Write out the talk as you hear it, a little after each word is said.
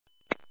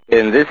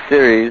In this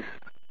series,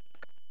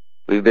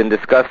 we've been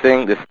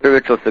discussing the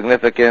spiritual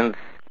significance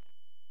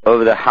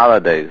of the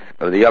holidays,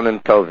 of the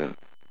Yomim Tovim.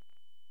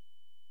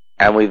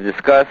 And we've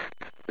discussed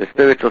the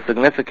spiritual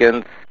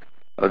significance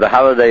of the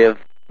holiday of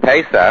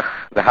Pesach,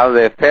 the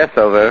holiday of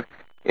Passover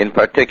in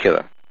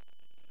particular.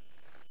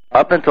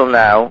 Up until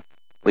now,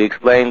 we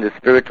explained the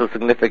spiritual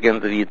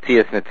significance of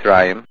Yetzias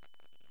Mitzrayim.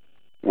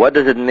 What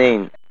does it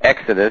mean,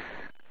 Exodus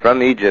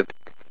from Egypt,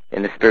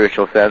 in the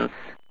spiritual sense?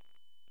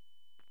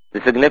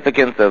 The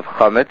significance of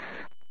chametz,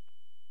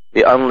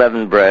 the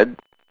unleavened bread.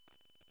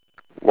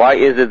 Why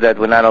is it that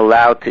we're not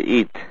allowed to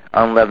eat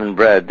unleavened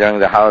bread during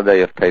the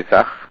holiday of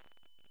Pesach?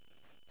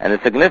 And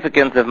the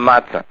significance of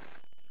matzah,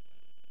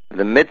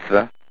 the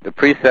mitzvah, the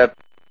precept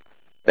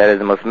that is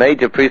the most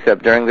major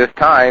precept during this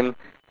time,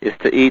 is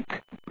to eat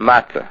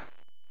matzah.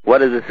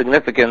 What is the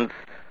significance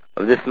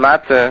of this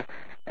matzah,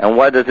 and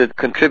what does it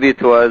contribute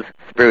to us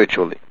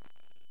spiritually?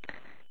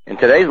 In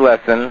today's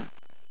lesson,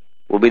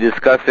 we'll be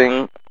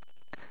discussing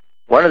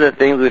one of the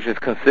things which is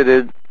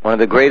considered one of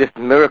the greatest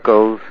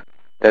miracles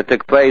that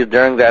took place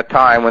during that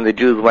time when the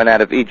Jews went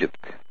out of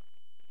Egypt.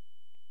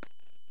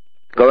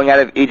 Going out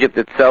of Egypt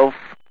itself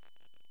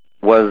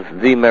was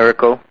the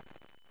miracle.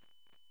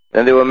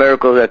 Then there were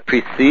miracles that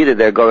preceded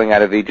their going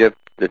out of Egypt,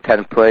 the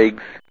 10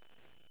 plagues,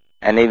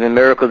 and even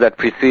miracles that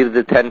preceded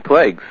the 10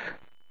 plagues.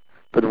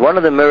 But one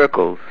of the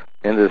miracles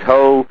in this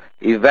whole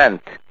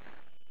event,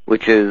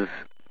 which is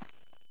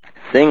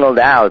singled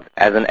out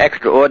as an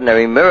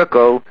extraordinary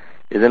miracle,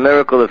 is the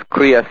miracle of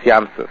Kriyas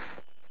Yamsuf,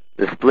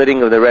 the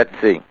splitting of the Red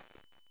Sea.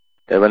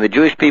 That when the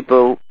Jewish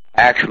people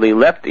actually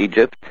left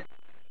Egypt,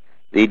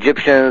 the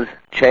Egyptians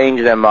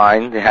changed their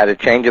mind, they had a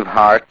change of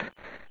heart,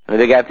 and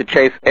they began to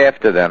chase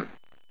after them.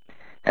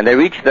 And they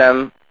reached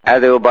them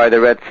as they were by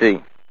the Red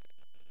Sea.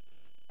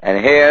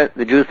 And here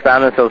the Jews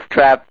found themselves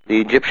trapped,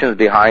 the Egyptians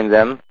behind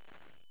them,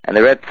 and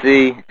the Red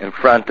Sea in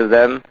front of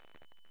them.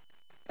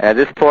 And at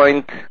this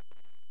point,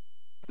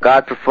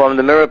 God performed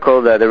the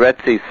miracle that the Red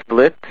Sea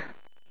split,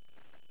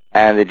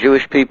 and the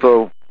Jewish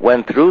people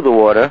went through the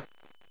water.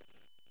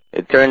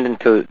 It turned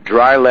into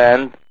dry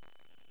land.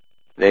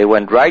 They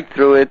went right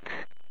through it,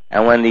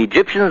 and when the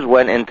Egyptians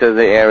went into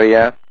the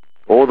area,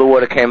 all the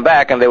water came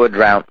back and they were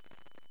drowned.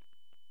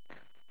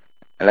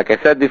 And like I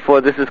said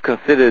before, this is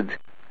considered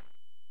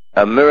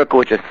a miracle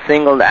which is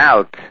singled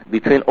out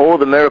between all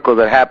the miracles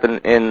that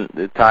happened in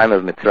the time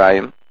of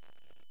Mitzrayim.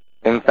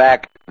 In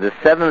fact, the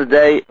seventh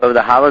day of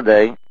the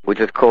holiday, which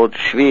is called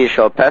Shvi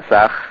Shel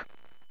Pesach,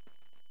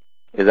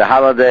 is a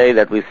holiday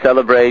that we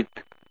celebrate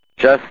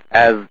just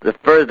as the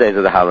first days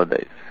of the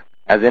holidays.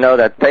 As you know,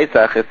 that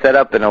Pesach is set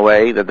up in a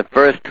way that the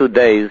first 2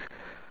 days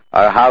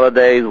are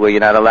holidays where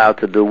you're not allowed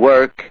to do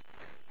work,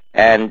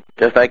 and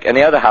just like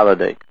any other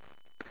holiday.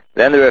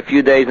 Then there are a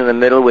few days in the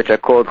middle which are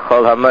called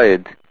Chol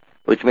HaMoed,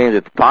 which means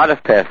it's part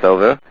of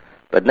Passover,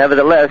 but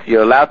nevertheless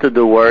you're allowed to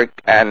do work,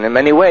 and in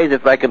many ways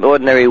it's like an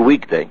ordinary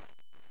weekday.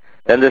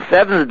 Then the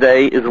seventh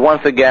day is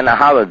once again a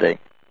holiday.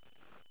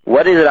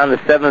 What is it on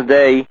the seventh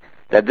day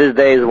that this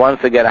day is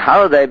once again a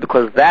holiday?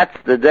 Because that's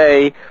the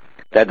day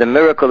that the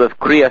miracle of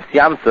Kriyas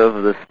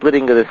Yamsuf, the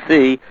splitting of the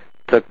sea,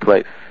 took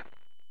place.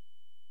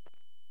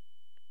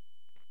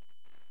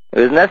 It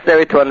is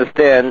necessary to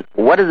understand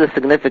what is the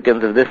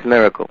significance of this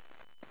miracle.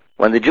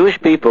 When the Jewish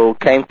people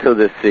came to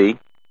the sea,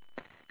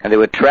 and they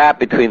were trapped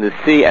between the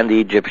sea and the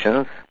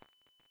Egyptians,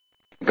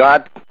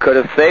 God could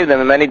have saved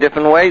them in many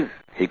different ways.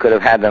 He could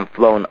have had them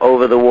flown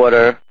over the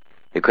water.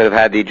 He could have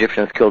had the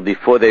Egyptians killed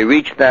before they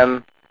reached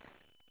them.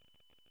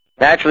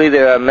 Naturally,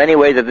 there are many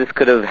ways that this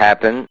could have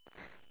happened.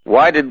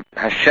 Why did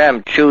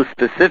Hashem choose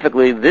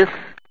specifically this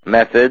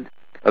method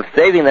of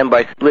saving them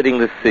by splitting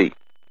the sea?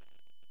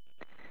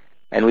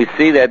 And we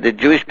see that the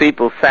Jewish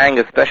people sang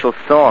a special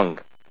song,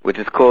 which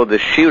is called the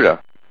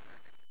Shira,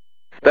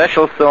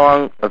 special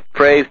song of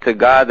praise to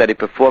God that He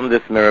performed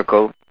this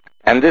miracle.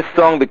 And this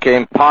song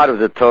became part of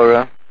the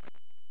Torah.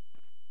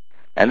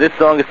 And this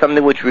song is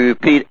something which we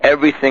repeat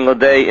every single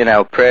day in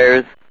our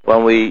prayers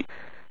when we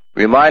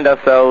remind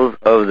ourselves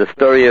of the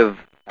story of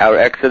our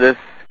Exodus.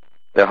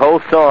 The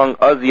whole song,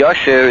 Oz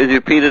Yosher, is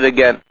repeated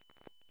again.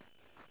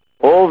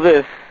 All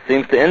this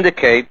seems to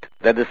indicate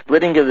that the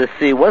splitting of the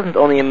sea wasn't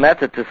only a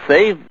method to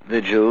save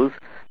the Jews,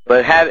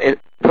 but had a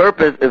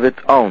purpose of its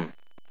own.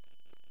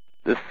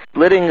 The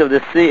splitting of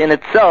the sea in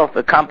itself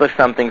accomplished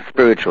something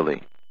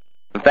spiritually.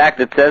 In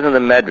fact, it says in the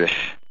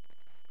Medrash,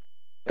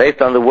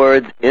 based on the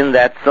words in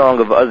that song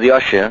of Oz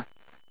Yosher,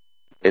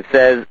 it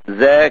says,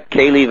 Zeh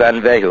Keli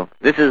Vanvehu,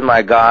 this is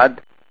my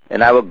God,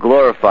 and I will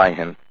glorify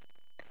Him.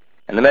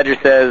 And the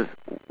Medrash says,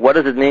 what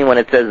does it mean when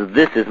it says,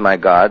 this is my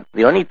God?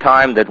 The only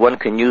time that one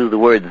can use the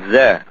word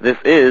Zeh, this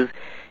is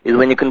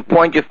when you can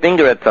point your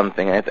finger at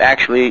something, and it's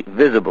actually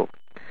visible.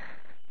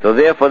 So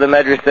therefore the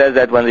Medrash says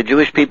that when the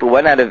Jewish people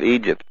went out of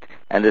Egypt,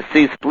 and the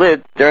sea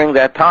split, during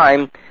that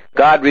time,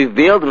 God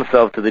revealed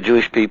Himself to the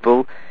Jewish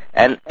people,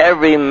 and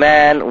every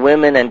man,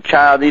 women, and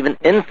child, even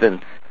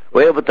infants,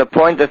 were able to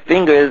point their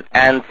fingers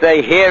and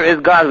say, here is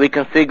God, we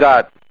can see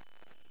God.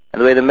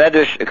 And the way the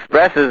Medrash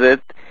expresses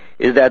it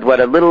is that what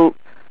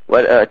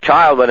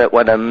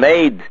what a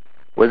maid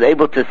was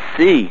able to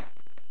see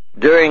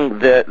during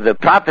the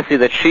prophecy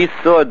that she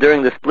saw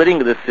during the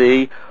splitting of the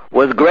sea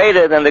was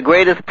greater than the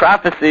greatest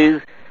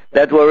prophecies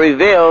that were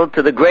revealed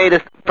to the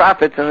greatest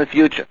prophets in the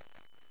future.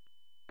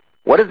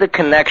 What is the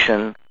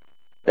connection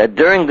that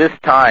during this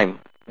time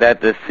that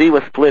the sea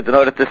was split, in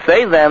order to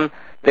save them,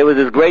 there was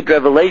this great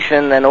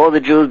revelation and all the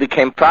Jews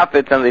became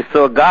prophets and they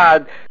saw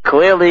God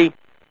clearly?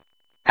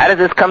 How does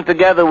this come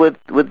together with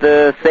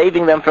the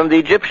saving them from the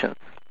Egyptians?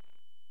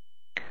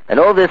 And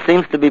all this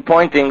seems to be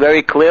pointing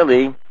very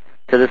clearly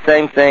to the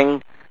same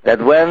thing,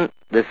 that when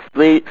the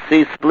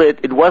sea split,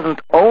 it wasn't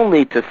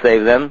only to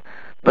save them,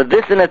 but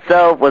this in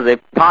itself was a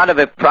part of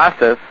a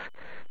process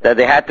that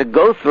they had to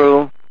go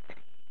through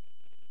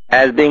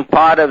as being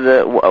part of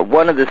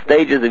one of the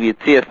stages of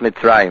Yetzias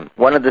Mitzrayim,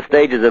 one of the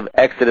stages of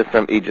Exodus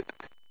from Egypt.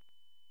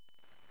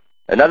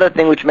 Another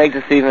thing which makes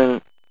this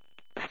even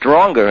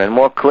stronger and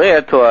more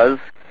clear to us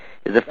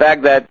is the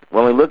fact that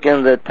when we look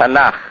in the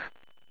Tanakh,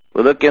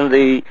 we look in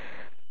the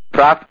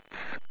prophets,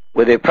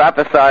 where they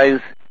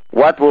prophesize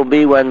what will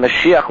be when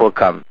Mashiach will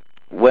come,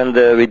 when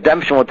the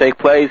redemption will take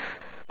place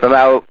from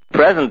our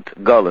present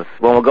Golus,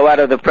 when we'll go out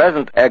of the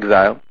present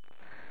exile.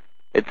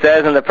 It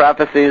says in the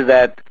prophecies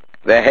that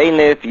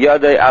V'heinif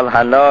yodei al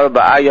hanor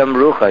ba'ayam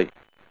ruchai,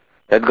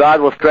 that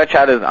God will stretch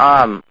out his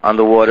arm on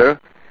the water,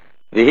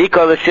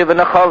 V'hikol l'shiva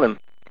necholim,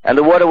 and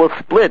the water will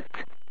split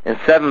in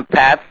 7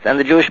 paths, and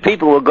the Jewish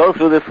people will go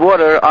through this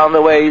water on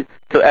the way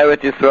to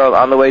Eretz Yisrael,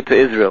 on the way to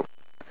Israel.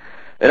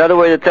 In other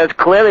words, it says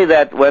clearly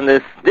that when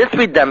this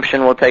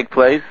redemption will take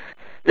place,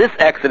 this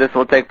Exodus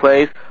will take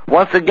place,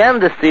 once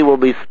again the sea will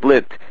be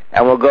split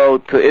and will go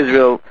to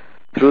Israel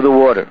through the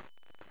water.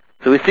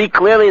 So we see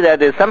clearly that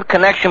there's some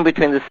connection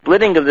between the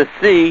splitting of the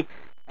sea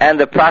and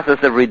the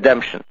process of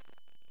redemption.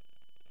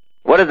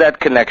 What is that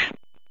connection?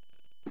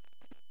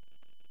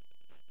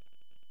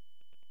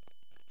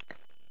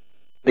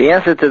 The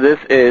answer to this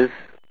is,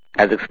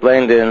 as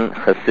explained in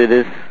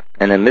Hasidus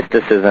and in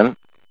mysticism,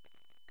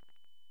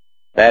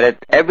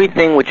 that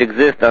everything which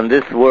exists on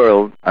this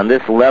world, on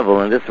this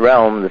level, in this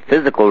realm, the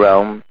physical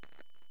realm,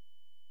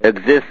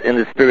 exists in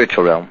the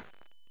spiritual realm.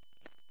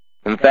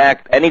 In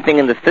fact, anything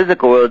in the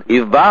physical world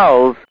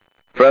evolves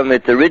from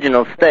its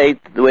original state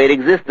the way it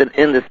existed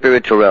in the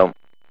spiritual realm,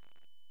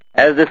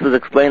 as this was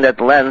explained at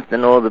length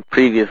in all the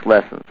previous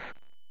lessons.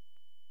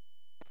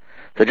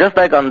 So just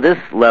like on this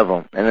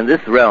level and in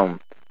this realm,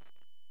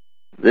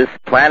 this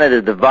planet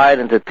is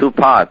divided into 2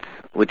 parts,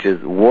 which is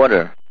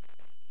water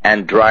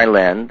and dry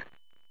land.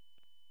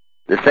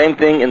 The same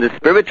thing in the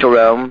spiritual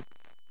realm.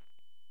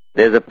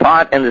 There's a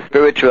part in the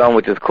spiritual realm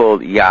which is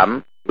called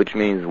Yam, which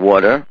means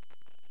water,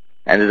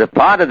 and there's a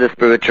part of the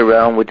spiritual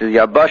realm which is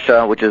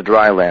Yabasha, which is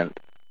dry land.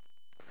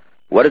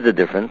 What is the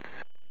difference?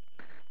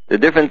 The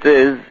difference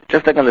is,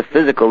 just like on the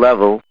physical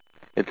level,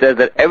 it says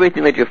that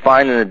everything that you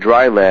find in the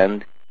dry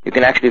land, you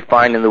can actually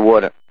find in the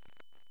water.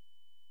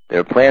 There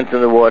are plants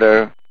in the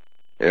water,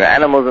 there are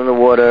animals in the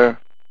water,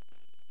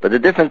 but the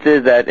difference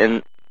is that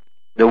in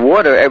the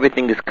water,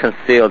 everything is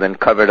concealed and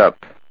covered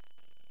up.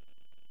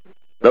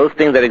 Those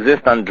things that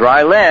exist on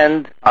dry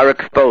land are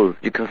exposed.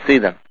 You can see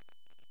them.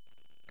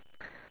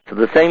 So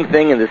the same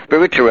thing in the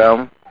spiritual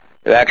realm.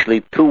 There are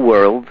actually 2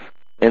 worlds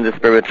in the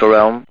spiritual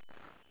realm.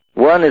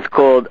 One is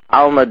called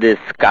Alma de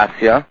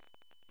Skasya,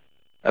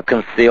 a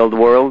concealed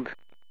world,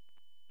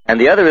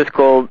 and the other is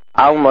called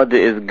Alma de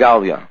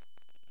Isgalya,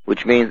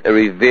 which means a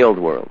revealed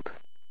world.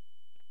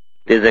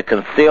 There's a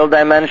concealed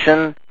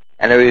dimension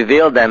and a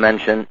revealed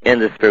dimension in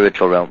the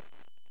spiritual realm.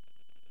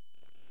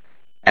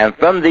 And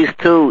from these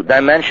 2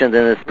 dimensions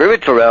in the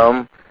spiritual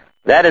realm,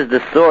 that is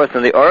the source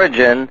and the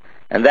origin,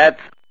 and that's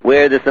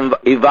where this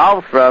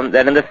evolves from,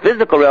 that in the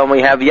physical realm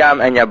we have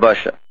Yam and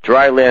Yabasha,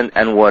 dry land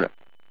and water.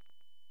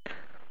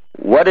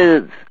 What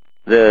is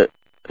the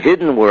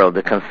hidden world,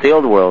 the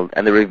concealed world,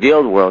 and the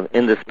revealed world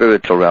in the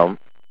spiritual realm?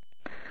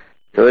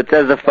 So it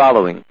says the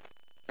following.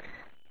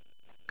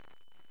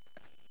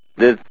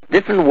 The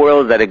different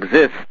worlds that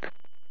exist,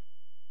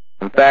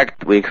 in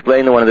fact, we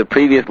explained in one of the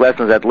previous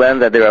lessons at length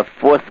that there are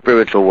 4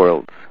 spiritual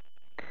worlds.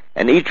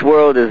 And each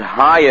world is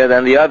higher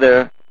than the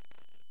other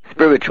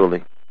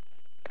spiritually.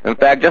 In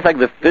fact, just like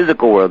the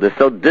physical world is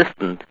so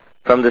distant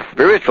from the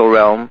spiritual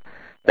realm,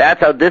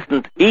 that's how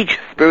distant each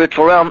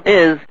spiritual realm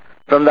is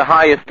from the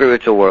higher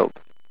spiritual world.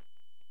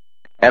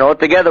 And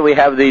altogether we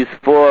have these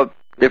 4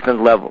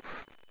 different levels.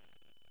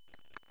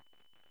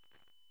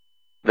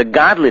 The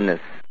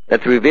godliness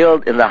that's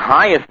revealed in the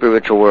higher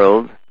spiritual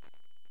world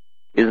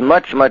is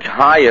much, much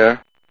higher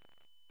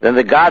than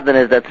the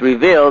godliness that's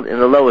revealed in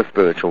the lower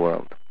spiritual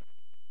world.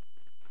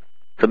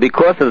 So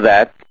because of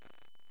that,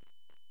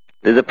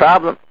 there's a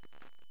problem.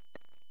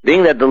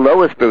 Being that the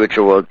lower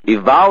spiritual world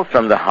evolved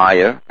from the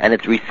higher, and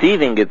it's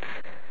receiving its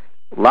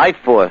life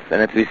force,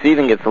 and it's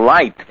receiving its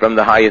light from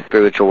the higher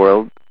spiritual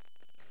world,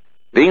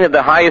 being that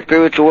the higher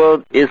spiritual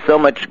world is so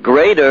much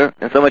greater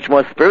and so much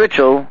more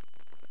spiritual,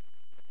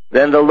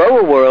 then the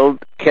lower world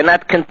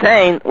cannot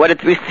contain what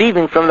it's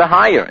receiving from the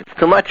higher. It's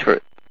too much for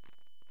it.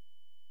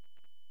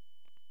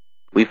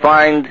 We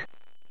find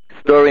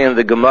story in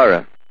the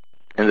Gemara,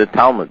 in the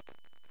Talmud,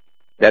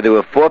 that there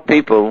were 4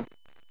 people,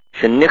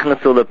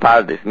 shenichnasu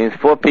lepardis, means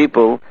 4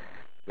 people,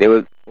 they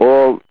were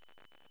all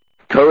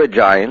Torah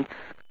giants,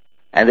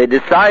 and they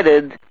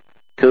decided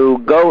to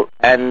go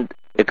and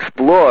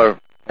explore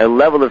a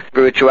level of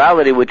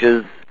spirituality which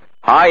is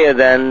higher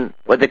than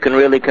what they can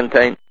really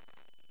contain.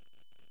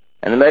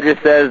 And the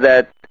Medrash says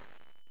that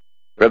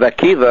Rabbi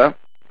Akiva,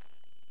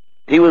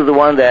 he was the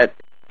one that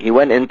he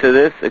went into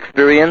this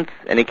experience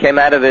and he came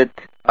out of it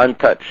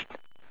untouched.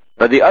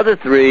 But the other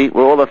 3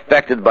 were all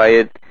affected by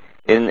it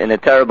in a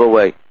terrible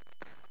way.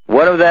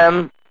 One of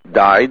them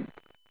died.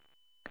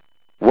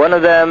 One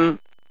of them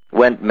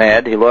went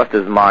mad. He lost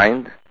his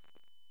mind.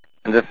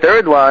 And the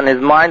third one, his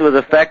mind was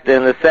affected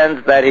in the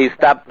sense that he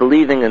stopped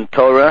believing in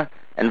Torah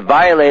and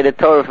violated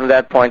Torah from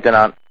that point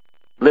on.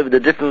 Lived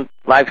a different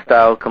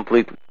lifestyle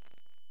completely.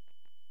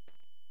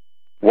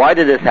 Why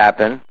did this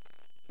happen?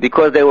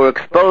 Because they were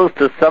exposed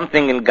to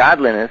something in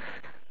godliness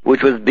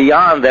which was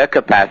beyond their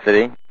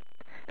capacity,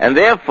 and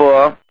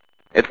therefore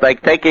it's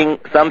like taking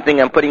something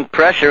and putting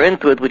pressure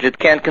into it which it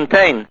can't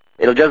contain.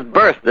 It'll just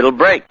burst, it'll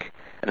break.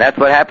 And that's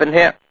what happened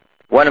here.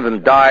 One of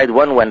them died,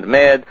 one went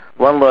mad,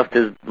 one lost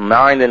his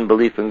mind and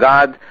belief in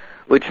God,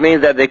 which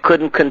means that they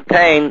couldn't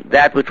contain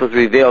that which was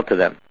revealed to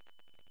them.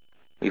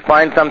 We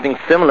find something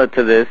similar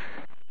to this,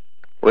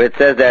 where it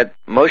says that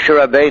Moshe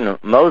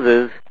Rabbeinu,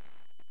 Moses,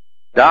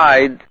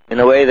 died in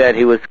a way that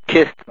he was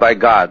kissed by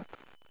God.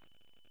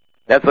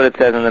 That's what it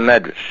says in the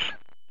Medrash.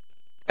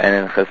 And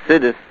in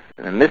Chassidus,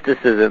 in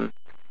mysticism,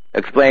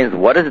 explains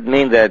what does it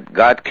mean that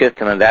God kissed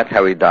him and that's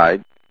how he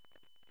died.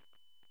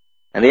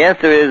 And the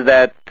answer is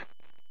that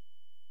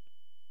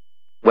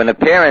when a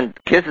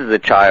parent kisses a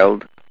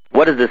child,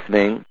 what does this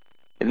mean?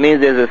 It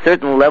means there's a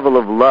certain level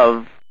of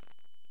love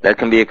that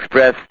can be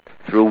expressed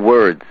through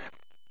words.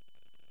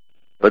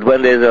 But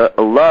when there's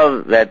a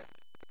love that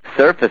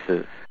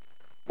surfaces,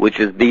 which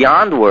is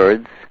beyond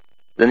words,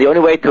 then the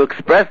only way to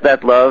express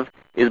that love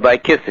is by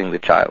kissing the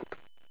child.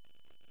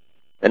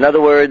 In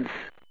other words,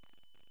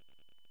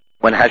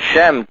 when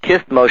Hashem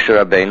kissed Moshe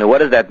Rabbeinu, what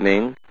does that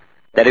mean?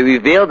 That he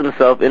revealed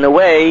himself in a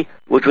way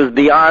which was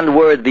beyond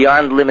words,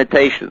 beyond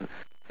limitations.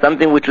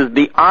 Something which was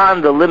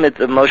beyond the limits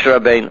of Moshe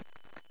Rabbeinu.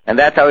 And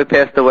that's how he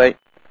passed away.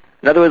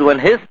 In other words, when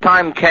his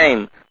time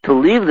came to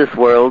leave this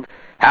world,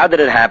 how did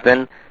it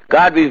happen?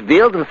 God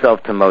revealed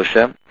himself to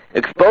Moshe,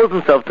 exposed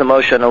himself to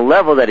Moshe on a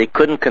level that he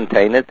couldn't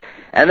contain it,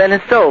 and then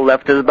his soul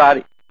left his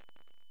body.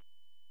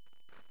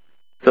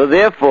 So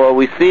therefore,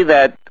 we see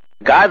that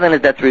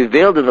godliness that's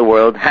revealed in the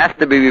world has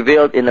to be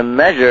revealed in a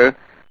measure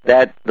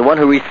that the one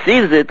who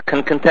receives it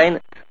can contain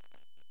it.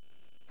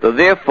 So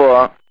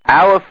therefore,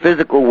 our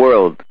physical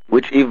world,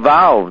 which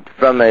evolved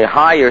from a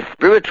higher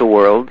spiritual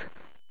world,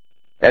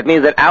 that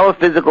means that our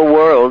physical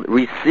world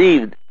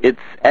received its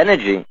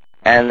energy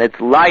and its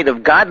light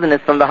of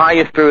godliness from the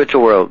higher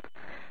spiritual world.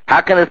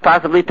 How can this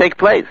possibly take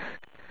place?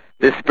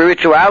 The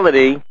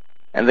spirituality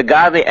and the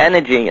godly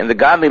energy and the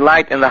godly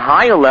light in the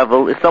higher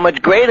level is so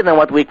much greater than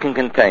what we can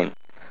contain.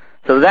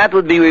 So that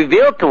would be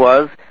revealed to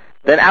us,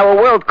 then our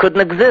world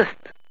couldn't exist.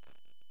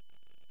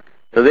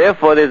 So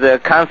therefore there's a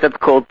concept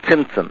called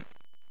tzimtzum.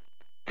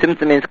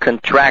 Tzimtzum means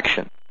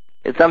contraction.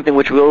 It's something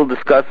which we'll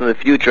discuss in the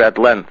future at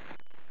length.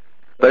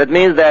 But it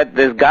means that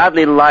this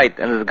godly light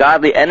and this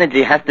godly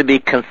energy has to be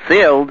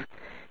concealed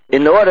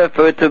in order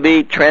for it to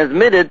be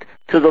transmitted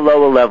to the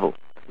lower level.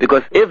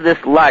 Because if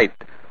this light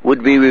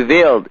would be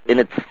revealed in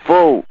its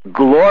full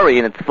glory,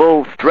 in its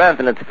full strength,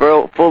 in its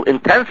full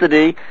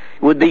intensity,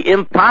 it would be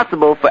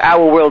impossible for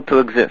our world to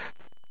exist.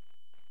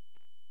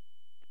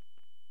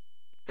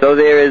 So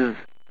there is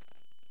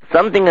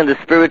something in the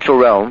spiritual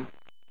realm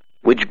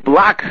which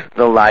blocks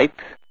the light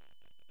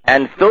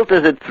and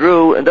filters it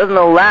through and doesn't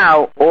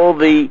allow all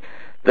the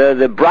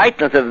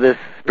brightness of this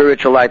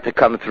spiritual light to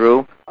come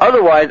through.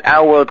 Otherwise,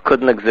 our world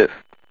couldn't exist.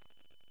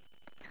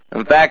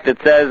 In fact, it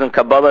says in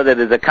Kabbalah that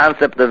there's a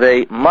concept of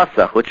a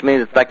masach, which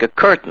means it's like a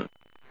curtain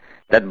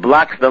that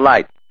blocks the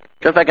light.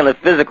 Just like in a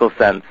physical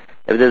sense.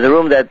 If there's a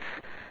room that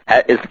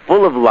is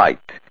full of light,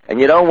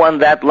 and you don't want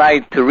that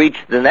light to reach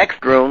the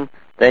next room,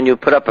 then you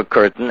put up a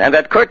curtain, and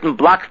that curtain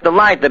blocks the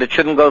light that it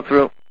shouldn't go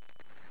through.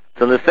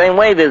 So in the same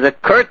way, there's a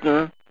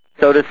curtain,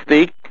 so to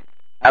speak,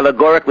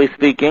 allegorically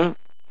speaking,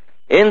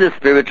 in the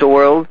spiritual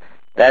world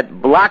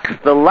that blocks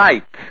the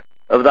light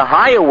of the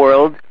higher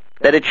world,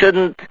 that it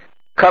shouldn't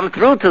come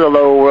through to the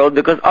lower world,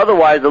 because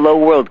otherwise the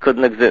lower world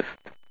couldn't exist.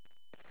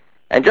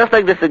 And just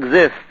like this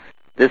exists,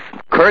 this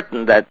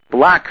curtain that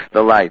blocks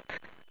the light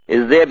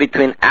is there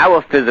between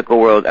our physical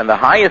world and the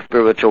higher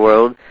spiritual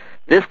world,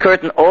 this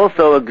curtain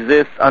also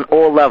exists on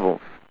all levels.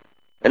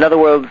 In other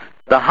words,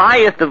 the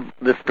highest of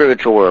the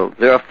spiritual world,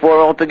 there are 4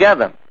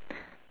 altogether.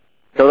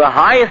 So the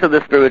highest of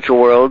the spiritual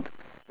world,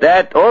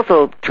 that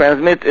also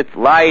transmits its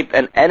light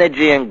and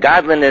energy and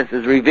godliness,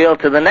 is revealed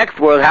to the next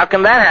world. How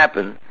can that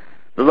happen?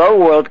 The lower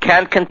world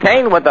can't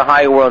contain what the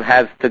higher world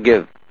has to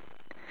give.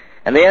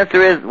 And the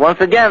answer is,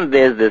 once again,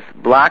 there's this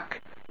block,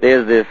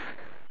 there's this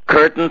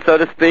curtain, so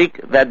to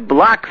speak, that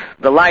blocks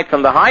the light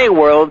from the higher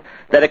world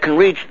that it can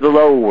reach the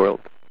lower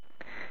world.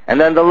 And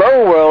then the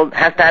lower world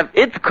has to have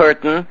its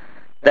curtain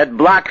that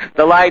blocks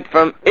the light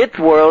from its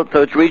world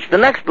so it's reached the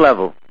next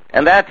level.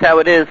 And that's how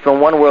it is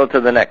from one world to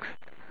the next.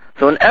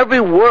 So in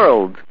every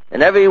world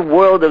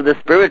of the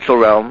spiritual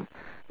realm,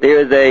 there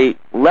is a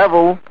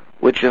level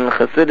which in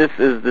Chassidus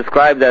is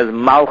described as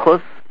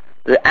Malchus,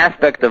 the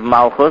aspect of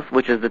Malchus,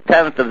 which is the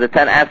 10th of the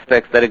 10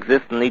 aspects that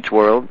exist in each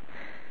world.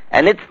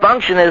 And its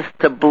function is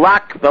to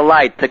block the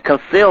light, to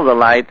conceal the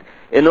light,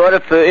 in order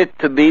for it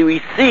to be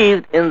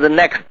received in the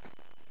next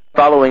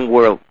following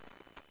world.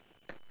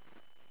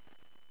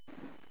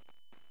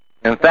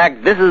 In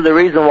fact, this is the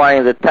reason why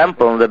in the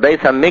temple, in the Beis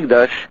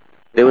HaMikdash,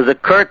 there was a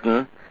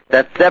curtain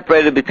that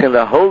separated between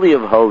the Holy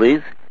of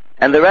Holies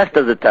and the rest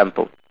of the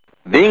temple.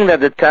 Being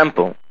that the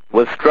temple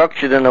was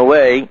structured in a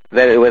way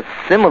that it was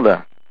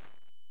similar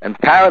and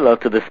parallel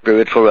to the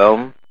spiritual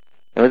realm,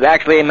 it was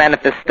actually a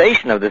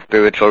manifestation of the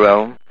spiritual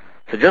realm.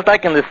 So just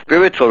like in the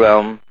spiritual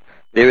realm,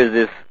 there is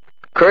this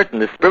curtain,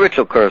 the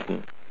spiritual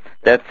curtain,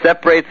 that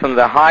separates from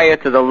the higher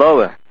to the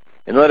lower,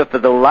 in order for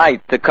the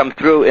light to come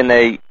through in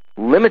a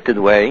limited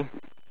way.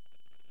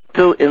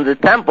 So in the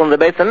temple, in the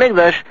Beis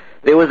HaMikdash,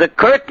 there was a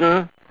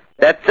curtain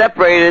that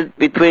separated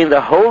between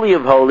the Holy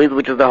of Holies,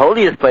 which is the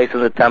holiest place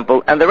in the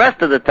temple, and the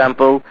rest of the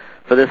temple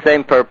for the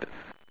same purpose.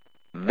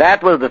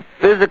 That was the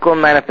physical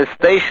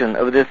manifestation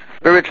of this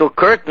spiritual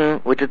curtain,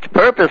 which its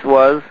purpose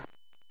was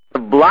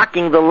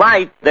blocking the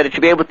light, that it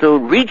should be able to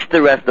reach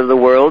the rest of the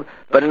world,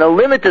 but in a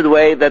limited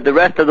way that the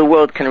rest of the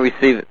world can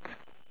receive it.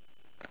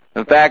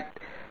 In fact,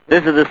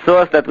 this is a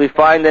source that we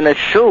find in a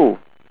shul,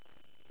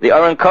 the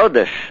Aron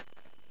Kodesh,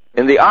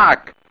 in the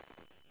Ark.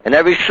 In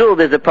every shul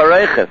there's a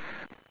pareches.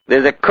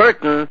 There's a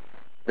curtain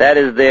that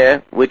is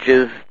there, which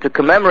is to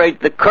commemorate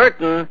the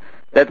curtain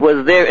that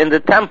was there in the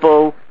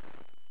temple,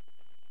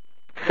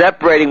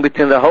 separating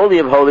between the Holy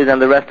of Holies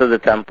and the rest of the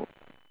temple.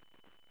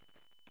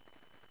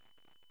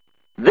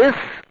 This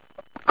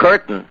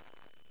curtain,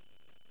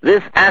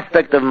 this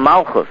aspect of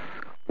Malchus,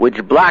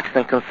 which blocks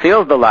and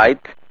conceals the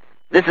light,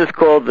 this is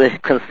called the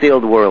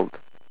concealed world.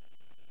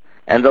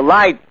 And the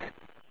light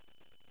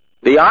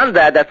beyond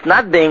that, that's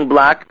not being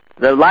blocked,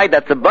 the light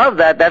that's above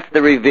that, that's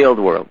the revealed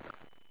world.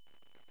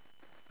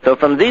 So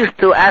from these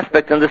two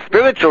aspects in the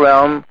spiritual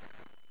realm,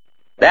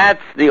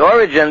 that's the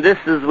origin, this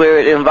is where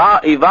it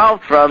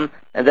evolved from,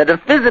 and that in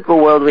the physical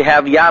world we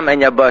have Yam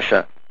and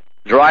Yabasha,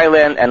 dry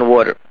land and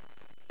water.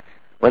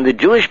 When the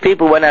Jewish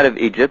people went out of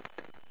Egypt,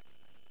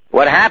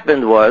 what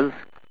happened was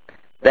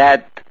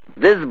that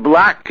this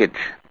blockage,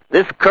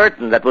 this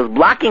curtain that was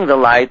blocking the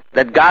light,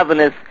 that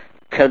godliness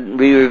can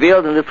be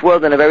revealed in this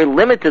world in a very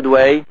limited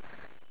way,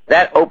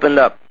 that opened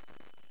up.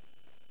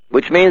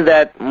 Which means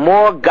that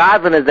more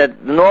godliness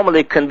that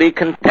normally can be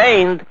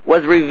contained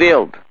was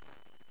revealed.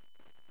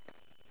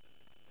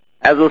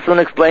 As we'll soon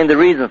explain the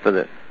reason for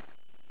this.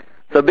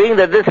 So being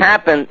that this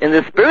happened in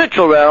the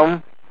spiritual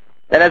realm,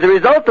 then as a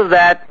result of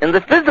that, in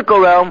the physical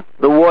realm,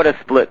 the water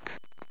split.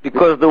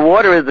 Because the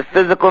water is the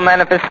physical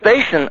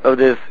manifestation of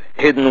this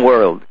hidden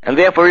world, and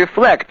therefore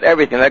reflects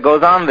everything that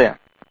goes on there.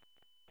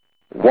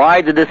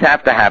 Why did this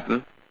have to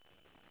happen?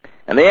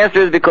 And the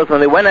answer is because when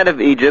they went out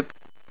of Egypt,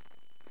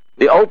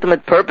 the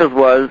ultimate purpose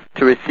was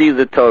to receive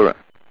the Torah.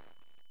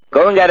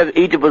 Going out of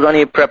Egypt was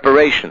only a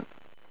preparation.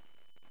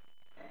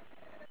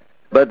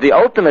 But the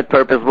ultimate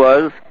purpose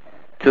was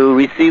to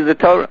receive the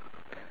Torah.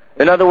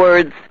 In other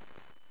words,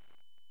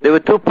 there were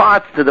two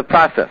parts to the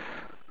process.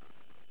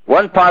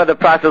 One part of the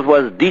process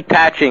was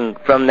detaching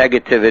from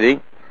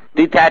negativity,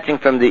 detaching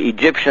from the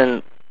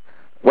Egyptian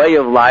way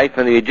of life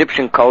and the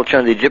Egyptian culture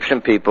and the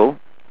Egyptian people.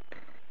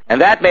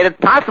 And that made it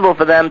possible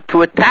for them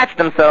to attach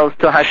themselves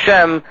to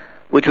Hashem,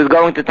 which was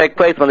going to take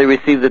place when they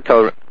received the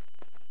Torah.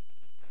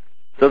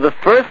 So the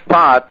first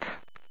part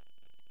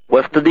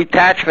was to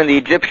detach from the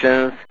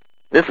Egyptians.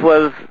 This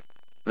was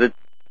the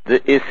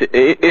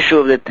issue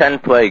of the 10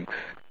 plagues.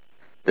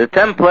 The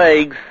 10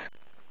 plagues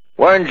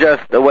weren't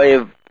just a way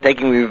of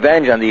taking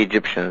revenge on the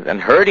Egyptians and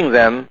hurting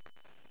them,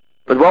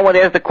 but one would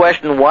ask the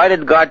question, why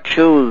did God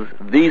choose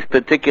these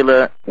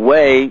particular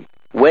ways,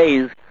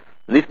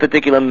 these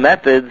particular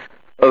methods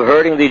of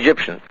hurting the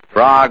Egyptians?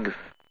 Frogs,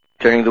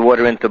 turning the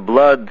water into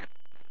blood,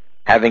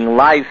 having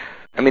lice.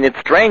 I mean, it's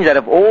strange that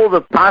of all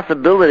the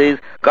possibilities,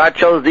 God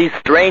chose these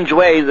strange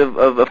ways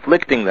of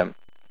afflicting them.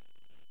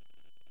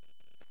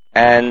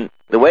 And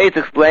the way it's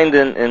explained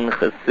in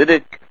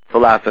Hasidic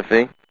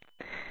philosophy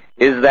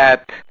is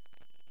that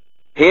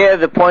here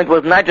the point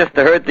was not just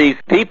to hurt these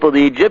people,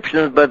 the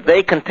Egyptians, but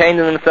they contained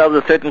in themselves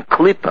a certain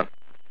klipa,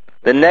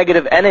 the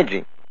negative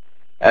energy,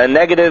 a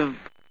negative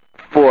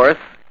force,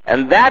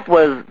 and that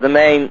was the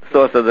main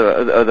source of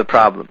the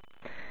problem.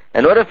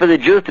 In order for the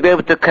Jews to be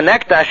able to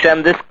connect to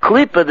Hashem, this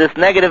klipa, this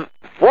negative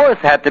force,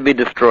 had to be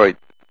destroyed.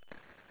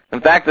 In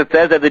fact, it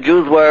says that the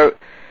Jews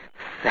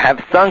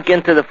have sunk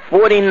into the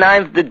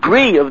 49th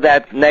degree of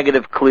that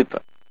negative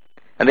klipa.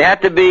 And they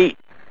had to be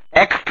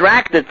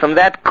extracted from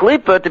that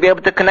klipa to be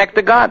able to connect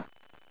to God.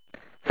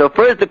 So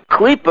first the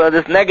klipa,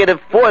 this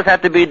negative force,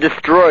 had to be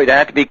destroyed, it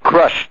had to be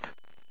crushed.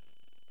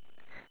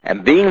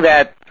 And being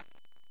that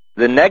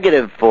the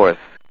negative force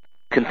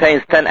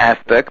contains 10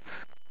 aspects,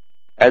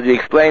 as we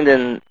explained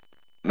in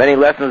many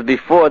lessons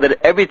before, that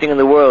everything in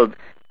the world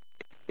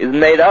is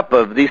made up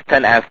of these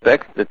 10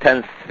 aspects, the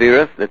 10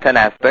 spheres, the 10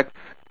 aspects.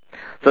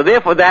 So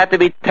therefore there had to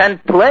be 10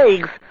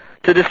 plagues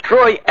to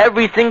destroy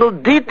every single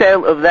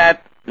detail of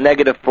that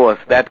negative force,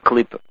 that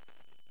klipa.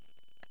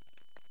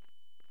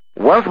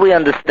 Once we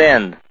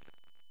understand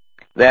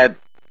that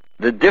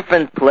the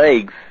different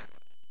plagues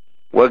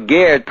were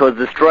geared towards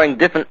destroying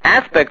different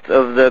aspects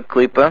of the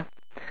klipa,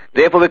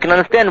 therefore we can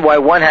understand why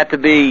one had to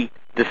be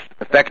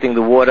affecting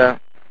the water,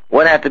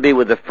 one had to be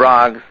with the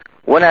frogs,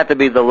 one had to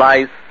be the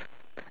lice.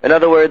 In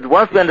other words,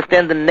 once we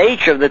understand the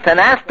nature of the 10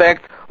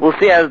 aspects, we'll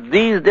see how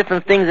these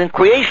different things in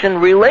creation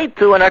relate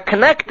to and are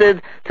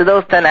connected to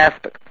those 10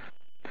 aspects.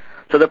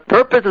 So the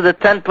purpose of the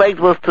 10 plagues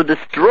was to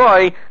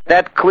destroy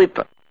that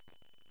klipa.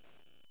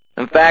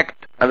 In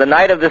fact, on the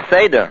night of the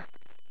Seder,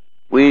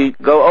 we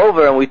go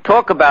over and we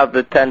talk about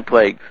the 10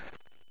 plagues.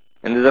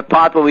 And there's a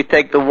part where we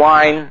take the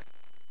wine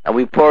and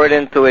we pour it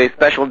into a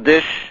special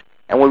dish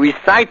and we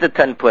recite the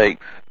 10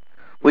 plagues.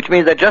 Which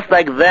means that just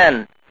like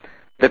then,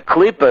 the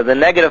klipa, the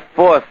negative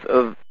force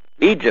of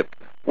Egypt,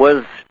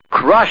 was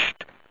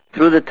crushed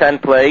through the 10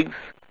 plagues.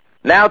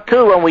 Now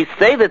too, when we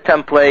say the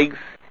 10 plagues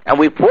and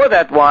we pour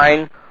that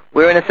wine,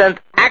 we're in a sense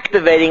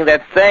activating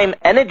that same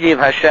energy of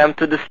Hashem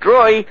to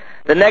destroy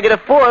the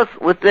negative force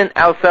within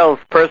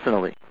ourselves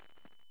personally.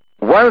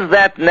 Once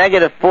that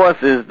negative force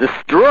is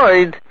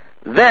destroyed,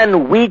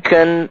 then we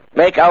can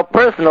make our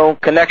personal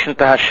connection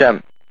to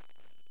Hashem.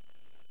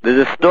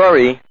 There's a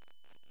story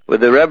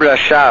with the Rebbe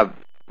Rashab,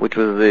 which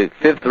was the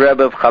 5th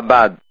Rebbe of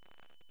Chabad,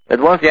 that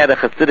once he had a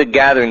Hasidic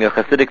gathering, a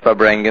Hasidic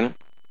Farbrengen,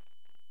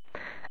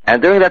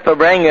 and during that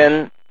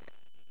Farbrengen,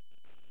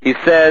 he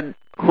said,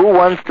 who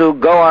wants to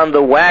go on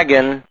the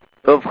wagon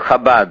of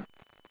Chabad?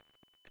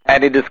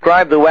 And he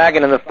described the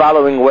wagon in the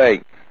following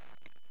way.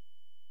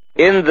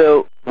 In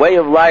the way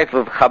of life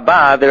of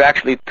Chabad, there are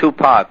actually two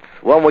parts.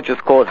 One which is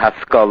called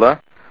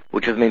Haskalah,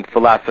 which means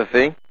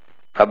philosophy.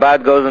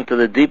 Chabad goes into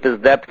the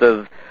deepest depths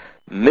of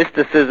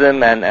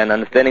mysticism and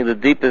understanding the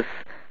deepest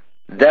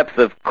depths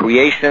of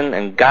creation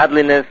and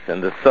godliness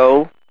and the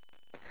soul.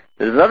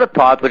 There's another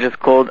part which is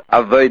called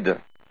Avodah,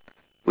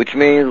 which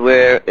means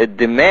where it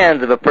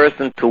demands of a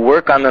person to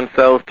work on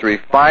themselves, to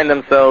refine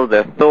themselves,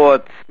 their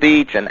thought,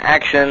 speech, and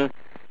action,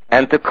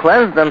 and to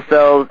cleanse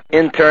themselves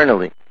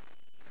internally.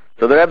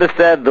 So the Rebbe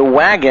said the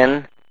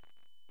wagon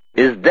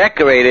is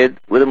decorated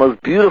with the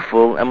most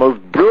beautiful and most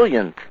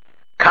brilliant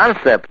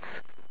concepts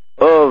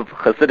of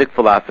Hasidic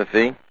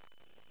philosophy,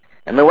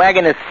 and the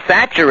wagon is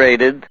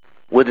saturated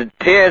with the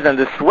tears and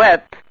the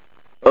sweat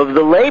of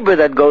the labor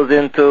that goes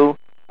into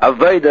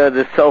Avodah,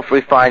 the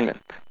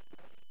self-refinement.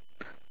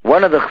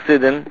 One of the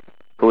Chassidim,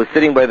 who was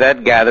sitting by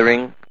that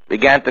gathering,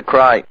 began to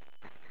cry.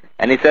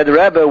 And he said,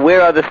 Rebbe,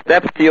 where are the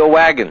steps to your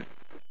wagon?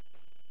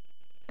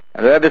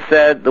 And the Rebbe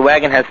said, the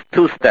wagon has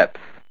 2 steps.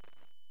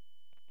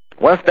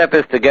 One step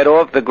is to get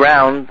off the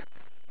ground,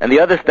 and the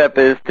other step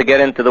is to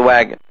get into the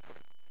wagon.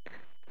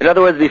 In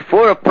other words,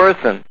 before a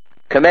person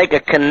can make a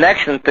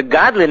connection to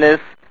godliness,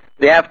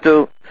 they have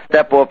to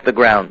step off the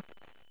ground.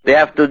 They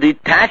have to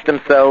detach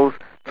themselves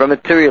from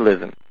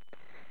materialism.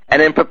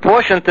 And in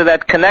proportion to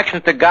that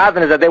connection to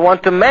godliness that they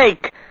want to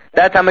make,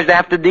 that's how much they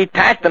have to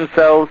detach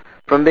themselves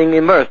from being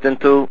immersed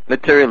into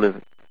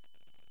materialism.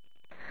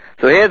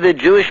 So here the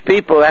Jewish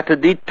people have to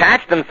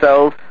detach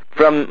themselves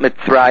from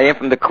Mitzrayim,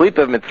 from the klipa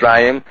of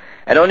Mitzrayim,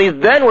 and only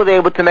then were they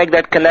able to make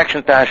that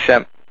connection to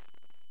Hashem.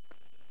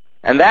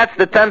 And that's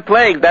the 10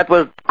 plagues. That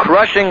was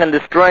crushing and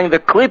destroying the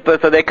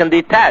klipa so they can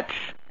detach.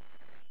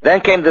 Then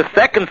came the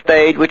second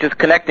stage, which is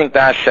connecting to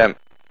Hashem.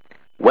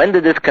 When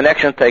did this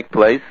connection take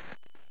place?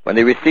 When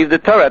they received the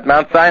Torah at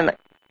Mount Sinai.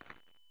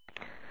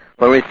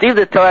 When we received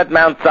the Torah at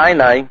Mount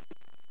Sinai,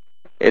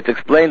 it's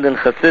explained in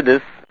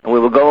Chassidus, and we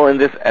will go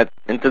into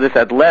this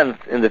at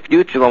length in the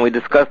future when we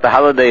discuss the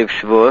holiday of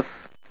Shavuos.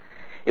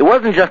 It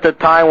wasn't just a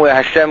time where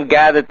Hashem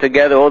gathered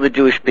together all the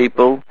Jewish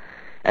people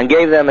and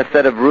gave them a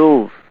set of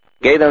rules,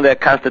 gave them their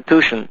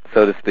constitution,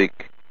 so to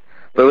speak.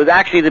 But it was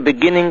actually the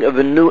beginning of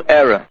a new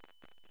era.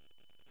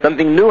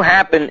 Something new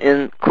happened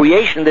in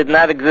creation that did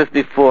not exist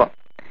before.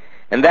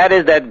 And that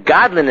is that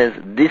godliness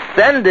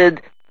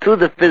descended to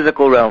the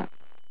physical realm.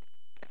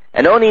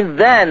 And only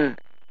then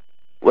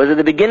was it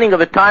the beginning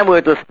of a time where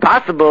it was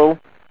possible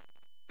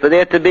for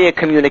there to be a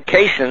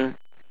communication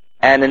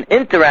and an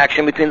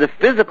interaction between the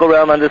physical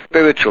realm and the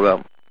spiritual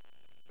realm.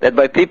 That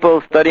by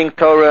people studying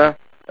Torah,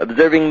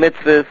 observing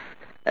mitzvahs,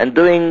 and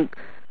doing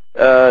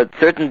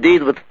certain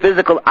deeds with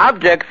physical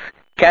objects,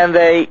 can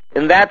they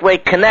in that way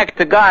connect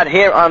to God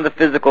here on the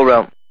physical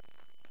realm.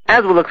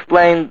 As we'll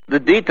explain the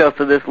details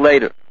of this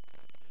later.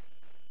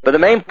 But the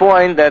main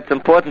point that's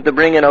important to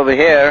bring in over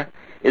here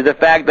is the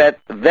fact that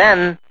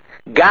then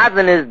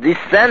godliness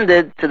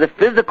descended to the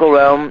physical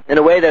realm in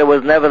a way that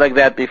was never like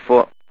that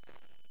before.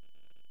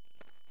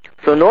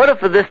 So in order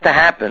for this to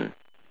happen,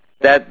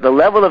 that the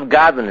level of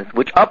godliness,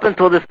 which up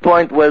until this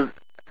point was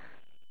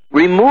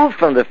removed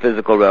from the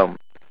physical realm,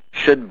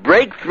 should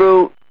break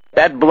through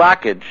that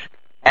blockage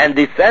and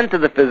descend to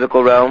the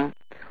physical realm,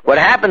 What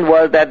happened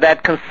was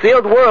that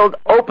concealed world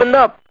opened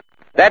up.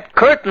 That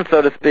curtain,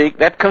 so to speak,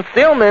 that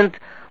concealment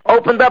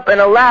opened up and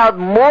allowed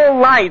more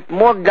light,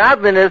 more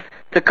godliness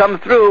to come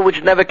through,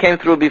 which never came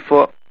through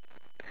before.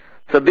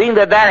 So being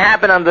that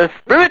happened on the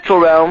spiritual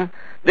realm,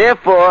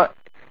 therefore,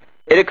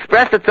 it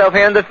expressed itself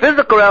here in the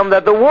physical realm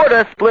that the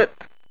water split.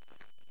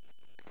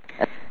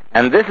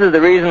 And this is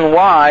the reason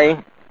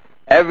why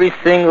every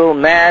single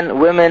man,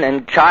 woman,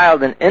 and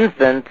child and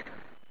infant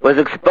was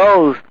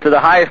exposed to the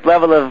highest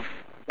level of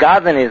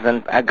godliness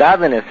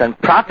and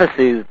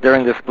prophecies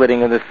during the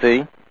splitting of the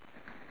sea.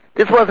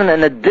 This wasn't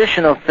an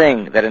additional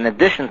thing, that in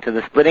addition to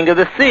the splitting of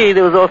the sea,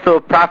 there was also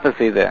a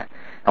prophecy there.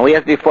 And we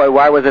asked before,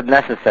 why was it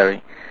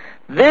necessary?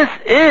 This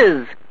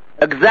is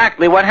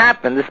exactly what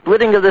happened. The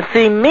splitting of the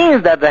sea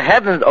means that the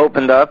heavens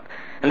opened up,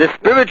 and the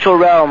spiritual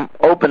realm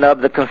opened up,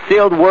 the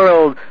concealed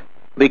world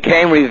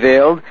became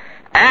revealed,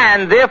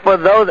 and therefore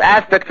those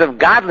aspects of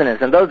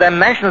godliness and those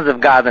dimensions of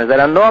godliness that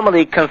are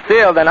normally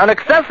concealed and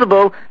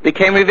inaccessible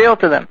became revealed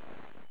to them.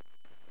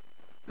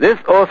 This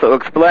also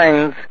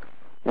explains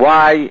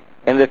why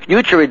in the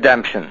future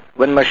redemption,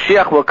 when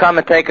Mashiach will come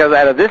and take us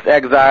out of this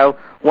exile,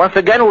 once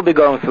again we'll be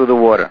going through the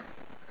water.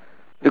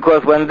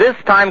 Because when this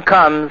time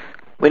comes,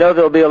 we know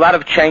there will be a lot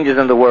of changes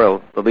in the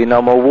world. There will be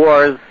no more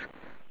wars,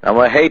 no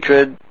more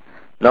hatred,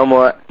 no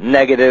more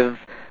negative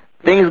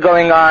things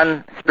going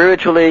on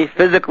spiritually,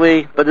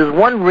 physically, but there's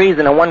one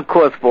reason and one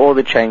cause for all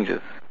the changes.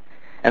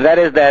 And that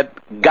is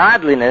that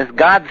godliness,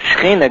 God's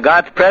Shekhinah,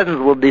 God's presence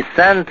will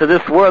descend to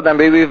this world and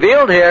be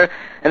revealed here,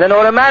 and then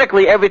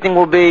automatically everything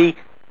will be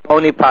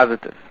only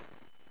positive.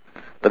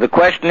 But the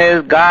question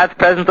is, God's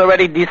presence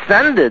already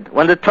descended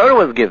when the Torah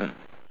was given.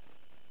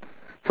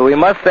 So we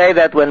must say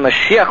that when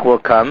Mashiach will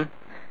come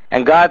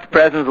and God's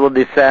presence will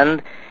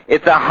descend,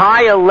 it's a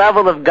higher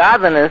level of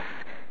godliness,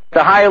 it's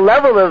a higher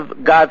level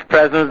of God's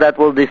presence that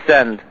will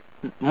descend,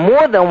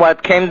 more than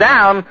what came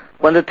down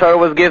when the Torah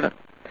was given.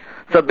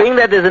 So being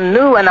that there's a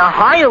new and a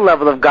higher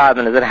level of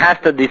godliness that has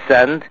to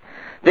descend,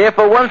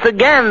 therefore once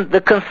again the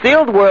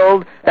concealed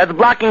world that's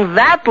blocking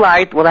that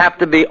light will have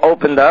to be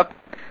opened up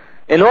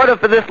in order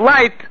for this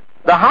light,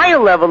 the higher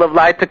level of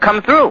light, to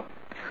come through.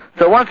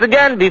 So once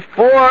again,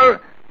 before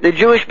the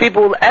Jewish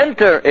people will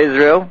enter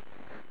Israel,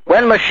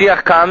 when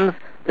Mashiach comes,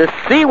 the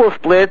sea will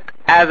split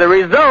as a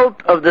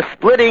result of the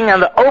splitting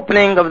and the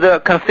opening of the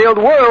concealed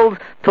world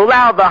to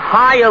allow the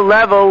higher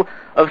level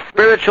of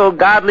spiritual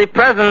godly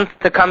presence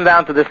to come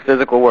down to this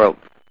physical world.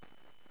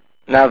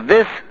 Now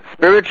this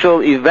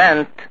spiritual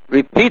event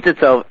repeats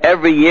itself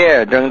every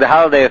year during the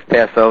holiday of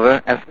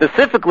Passover, and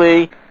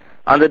specifically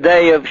on the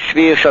day of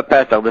Shvi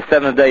Pesach, the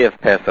seventh day of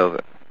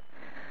Passover.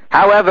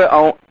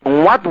 However,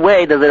 in what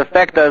way does it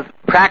affect us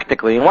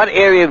practically? In what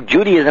area of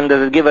Judaism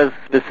does it give us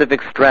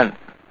specific strength?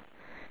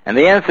 And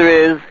the answer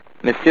is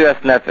Mesiras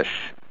Nefesh.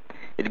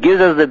 It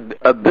gives us the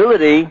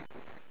ability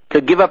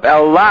to give up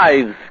our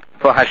lives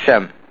for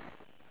Hashem.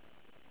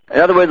 In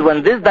other words,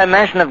 when this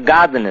dimension of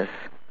godliness,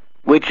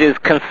 which is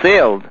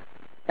concealed,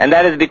 and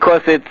that is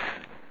because it's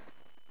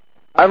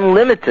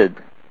unlimited,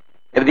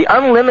 if the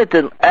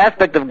unlimited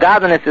aspect of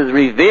godliness is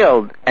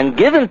revealed and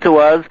given to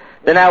us,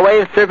 then our way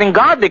of serving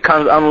God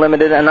becomes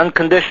unlimited and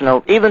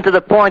unconditional, even to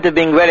the point of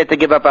being ready to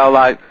give up our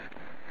lives.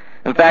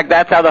 In fact,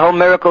 that's how the whole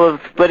miracle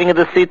of splitting of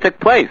the sea took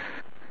place.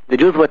 The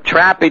Jews were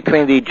trapped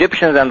between the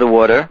Egyptians and the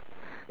water.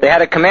 They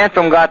had a command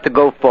from God to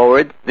go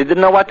forward. They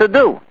didn't know what to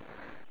do.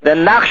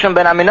 Then Nachshon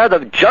ben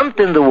Aminadav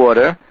jumped in the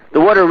water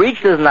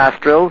reached his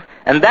nostrils,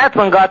 and that's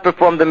when God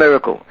performed the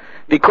miracle.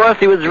 Because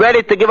he was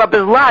ready to give up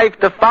his life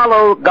to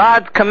follow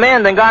God's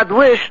command and God's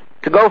wish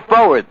to go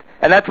forward.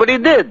 And that's what he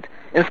did,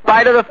 in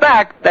spite of the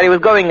fact that he was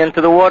going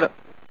into the water.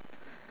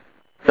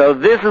 So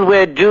this is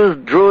where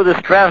Jews drew the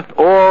strength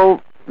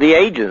all the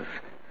ages.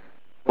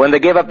 When they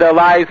gave up their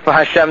lives for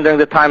Hashem during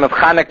the time of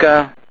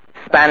Hanukkah,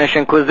 Spanish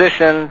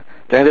Inquisition,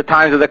 during the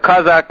times of the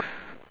Cossacks.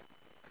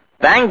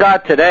 Thank God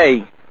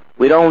today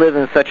we don't live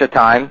in such a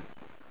time.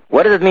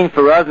 What does it mean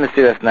for us,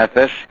 Mesiras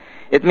Nefesh?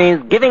 It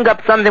means giving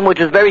up something which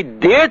is very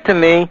dear to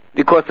me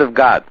because of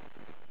God.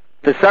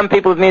 To some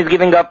people it means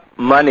giving up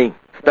money,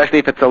 especially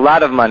if it's a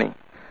lot of money.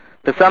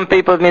 To some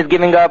people it means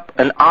giving up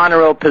an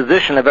honorable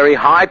position, a very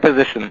high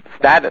position,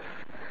 status.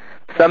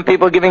 Some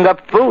people giving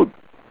up food.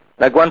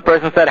 Like one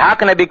person said, how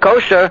can I be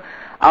kosher?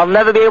 I'll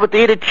never be able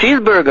to eat a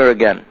cheeseburger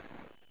again.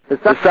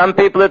 To some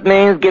people it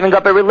means giving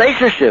up a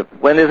relationship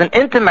when there's an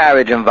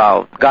intermarriage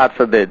involved, God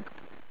forbid.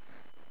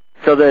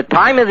 So the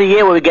time of the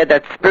year where we get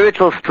that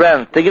spiritual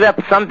strength to give up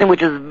something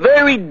which is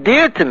very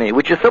dear to me,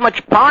 which is so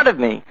much part of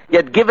me,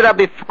 yet give it up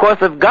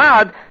because of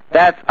God,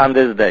 that's on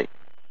this day.